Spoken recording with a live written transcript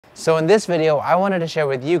So in this video, I wanted to share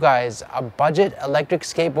with you guys a budget electric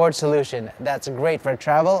skateboard solution that's great for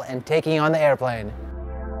travel and taking on the airplane.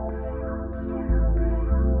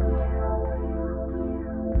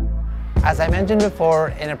 As I mentioned before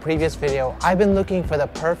in a previous video, I've been looking for the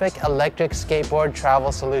perfect electric skateboard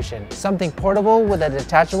travel solution. Something portable with a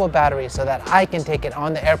detachable battery so that I can take it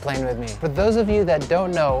on the airplane with me. For those of you that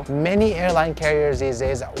don't know, many airline carriers these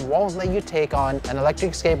days won't let you take on an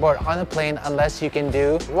electric skateboard on a plane unless you can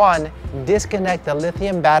do 1. Disconnect the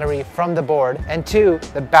lithium battery from the board, and 2.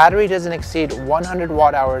 The battery doesn't exceed 100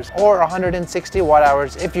 watt hours or 160 watt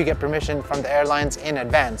hours if you get permission from the airlines in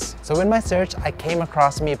advance. So in my search, I came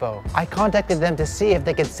across Meepo. I contacted them to see if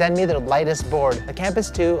they could send me their lightest board, the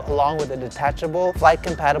Campus 2, along with a detachable,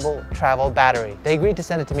 flight-compatible travel battery. They agreed to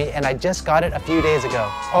send it to me, and I just got it a few days ago.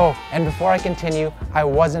 Oh, and before I continue, I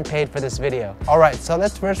wasn't paid for this video. Alright, so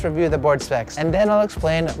let's first review the board specs, and then I'll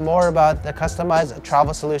explain more about the customized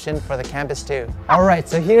travel solution for the Campus 2. Alright,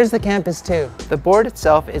 so here's the Campus 2. The board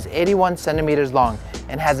itself is 81 centimeters long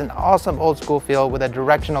and has an awesome old school feel with a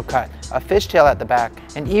directional cut, a fishtail at the back,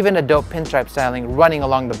 and even a dope pinstripe styling running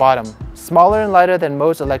along the bottom. Smaller and lighter than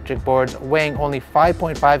most electric boards, weighing only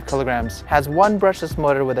 5.5 kilograms, has one brushless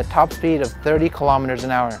motor with a top speed of 30 kilometers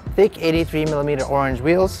an hour, thick 83mm orange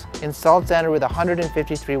wheels, installed standard with a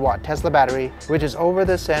 153 watt Tesla battery, which is over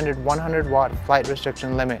the standard 100 watt flight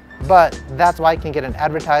restriction limit. But that's why it can get an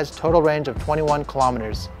advertised total range of 21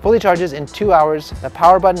 kilometers. Fully charges in 2 hours. The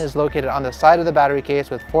power button is located on the side of the battery case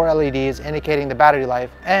with 4 LEDs indicating the battery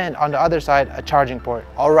life, and on the other side, a charging port.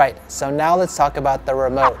 Alright, so now let's talk about the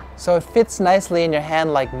remote. So it fits nicely in your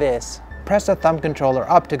hand like this. Press the thumb controller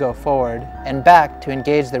up to go forward and back to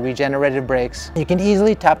engage the regenerative brakes. You can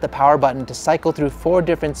easily tap the power button to cycle through 4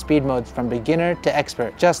 different speed modes from beginner to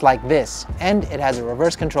expert, just like this. And it has a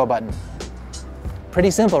reverse control button.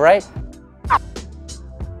 Pretty simple, right?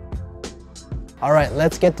 Alright,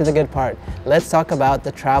 let's get to the good part. Let's talk about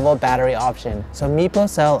the travel battery option. So Meepo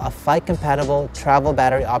sell a flight-compatible travel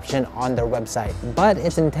battery option on their website, but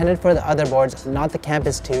it's intended for the other boards, not the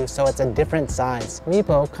Campus 2, so it's a different size.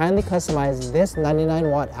 Meepo kindly customized this 99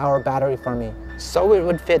 watt-hour battery for me, so it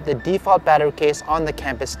would fit the default battery case on the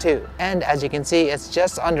Campus 2. And as you can see, it's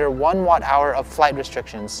just under 1 watt-hour of flight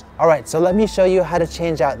restrictions. Alright, so let me show you how to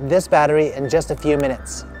change out this battery in just a few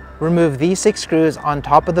minutes. Remove these 6 screws on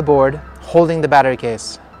top of the board, holding the battery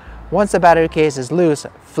case. Once the battery case is loose,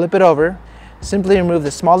 flip it over. Simply remove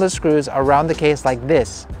the smallest screws around the case like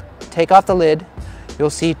this. Take off the lid.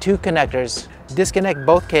 You'll see 2 connectors. Disconnect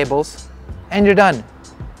both cables, and you're done.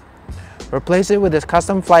 Replace it with this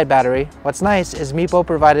custom flight battery. What's nice is Meepo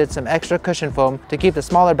provided some extra cushion foam to keep the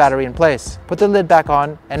smaller battery in place. Put the lid back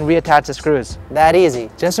on and reattach the screws. That easy.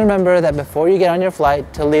 Just remember that before you get on your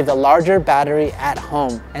flight to leave the larger battery at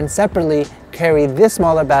home, and separately carry this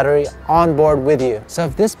smaller battery on board with you. So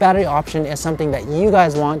if this battery option is something that you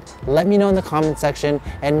guys want, let me know in the comment section,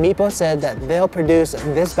 and Meepo said that they'll produce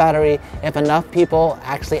this battery if enough people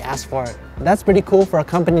actually ask for it. That's pretty cool for a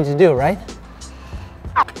company to do, right?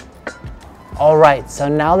 Alright, so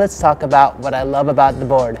now let's talk about what I love about the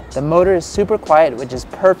board. The motor is super quiet, which is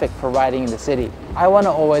perfect for riding in the city. I want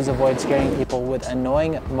to always avoid scaring people with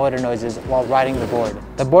annoying motor noises while riding the board.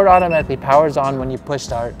 The board automatically powers on when you push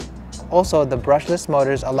start. Also, the brushless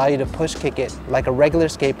motors allow you to push kick it like a regular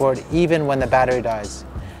skateboard even when the battery dies.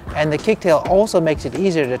 And the kicktail also makes it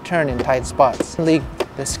easier to turn in tight spots.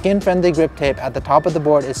 The skin-friendly grip tape at the top of the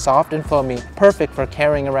board is soft and foamy, perfect for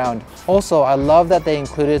carrying around. Also, I love that they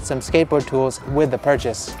included some skateboard tools with the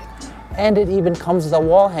purchase. And it even comes with a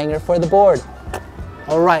wall hanger for the board.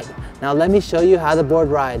 Alright, now let me show you how the board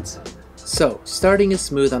rides. So, starting is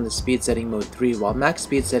smooth on the speed setting mode 3, while max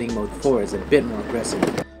speed setting mode 4 is a bit more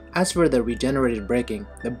aggressive. As for the regenerative braking,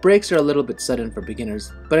 the brakes are a little bit sudden for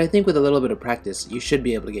beginners, but I think with a little bit of practice, you should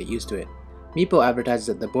be able to get used to it. Meepo advertises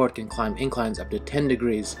that the board can climb inclines up to 10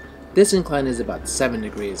 degrees. This incline is about 7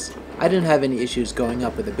 degrees. I didn't have any issues going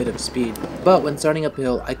up with a bit of speed, but when starting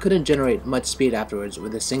uphill, I couldn't generate much speed afterwards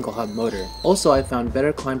with a single hub motor. Also, I found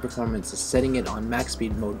better climb performance setting it on max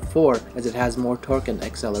speed mode 4 as it has more torque and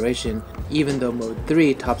acceleration, even though mode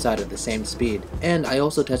 3 tops out at the same speed. And I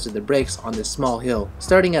also tested the brakes on this small hill,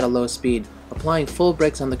 starting at a low speed. Applying full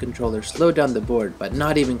brakes on the controller slowed down the board, but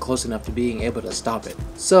not even close enough to being able to stop it.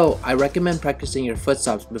 So, I recommend practicing your foot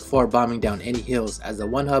stops before bombing down any hills, as the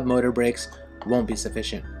 1-hub motor brakes won't be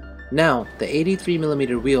sufficient. Now, the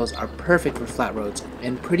 83mm wheels are perfect for flat roads,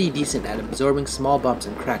 and pretty decent at absorbing small bumps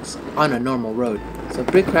and cracks on a normal road. So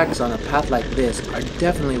brick cracks on a path like this are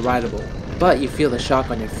definitely rideable, but you feel the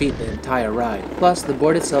shock on your feet the entire ride. Plus, the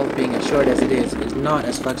board itself, being as short as it is not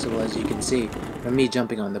as flexible as you can see from me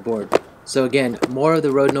jumping on the board. So again, more of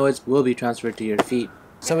the road noise will be transferred to your feet.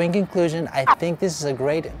 So in conclusion, I think this is a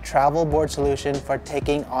great travel board solution for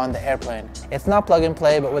taking on the airplane. It's not plug and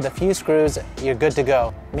play, but with a few screws, you're good to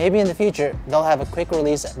go. Maybe in the future, they'll have a quick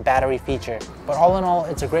release battery feature. But all in all,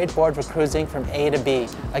 it's a great board for cruising from A to B.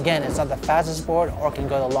 Again, it's not the fastest board or can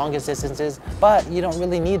go the longest distances, but you don't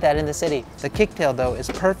really need that in the city. The kicktail though is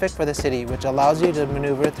perfect for the city, which allows you to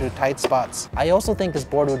maneuver through tight spots. I also think this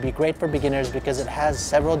board would be great for beginners because it has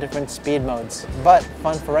several different speed modes, but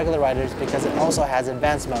fun for regular riders because it also has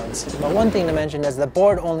advanced modes. But one thing to mention is the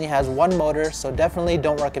board only has one motor, so definitely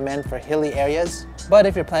don't recommend for hilly areas. But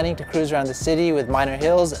if you're planning to cruise around the city with minor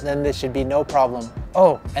hills, then this should be no problem.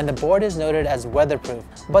 Oh, and the board is noted as weatherproof,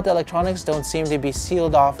 but the electronics don't seem to be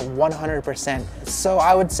sealed off 100%. So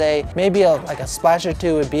I would say maybe like a splash or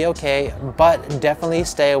two would be okay, but definitely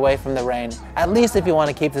stay away from the rain. At least if you want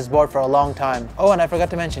to keep this board for a long time. Oh, and I forgot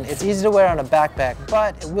to mention, it's easy to wear on a backpack,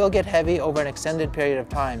 but it will get heavy over an extended period of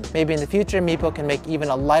time. Maybe in the future, Meepo can make even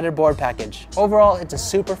a lighter board package. Overall, it's a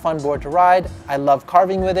super fun board to ride. I love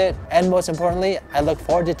carving with it, and most importantly, I look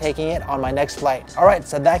forward to taking it on my next flight. Alright,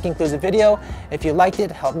 so that concludes the video. If you liked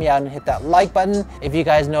it, help me out and hit that like button. If you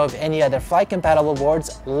guys know of any other flight compatible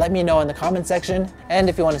boards, let me know in the comment section. And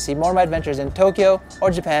if you want to see more of my adventures in Tokyo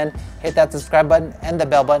or Japan, hit that subscribe button and the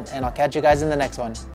bell button, and I'll catch you guys in the next one.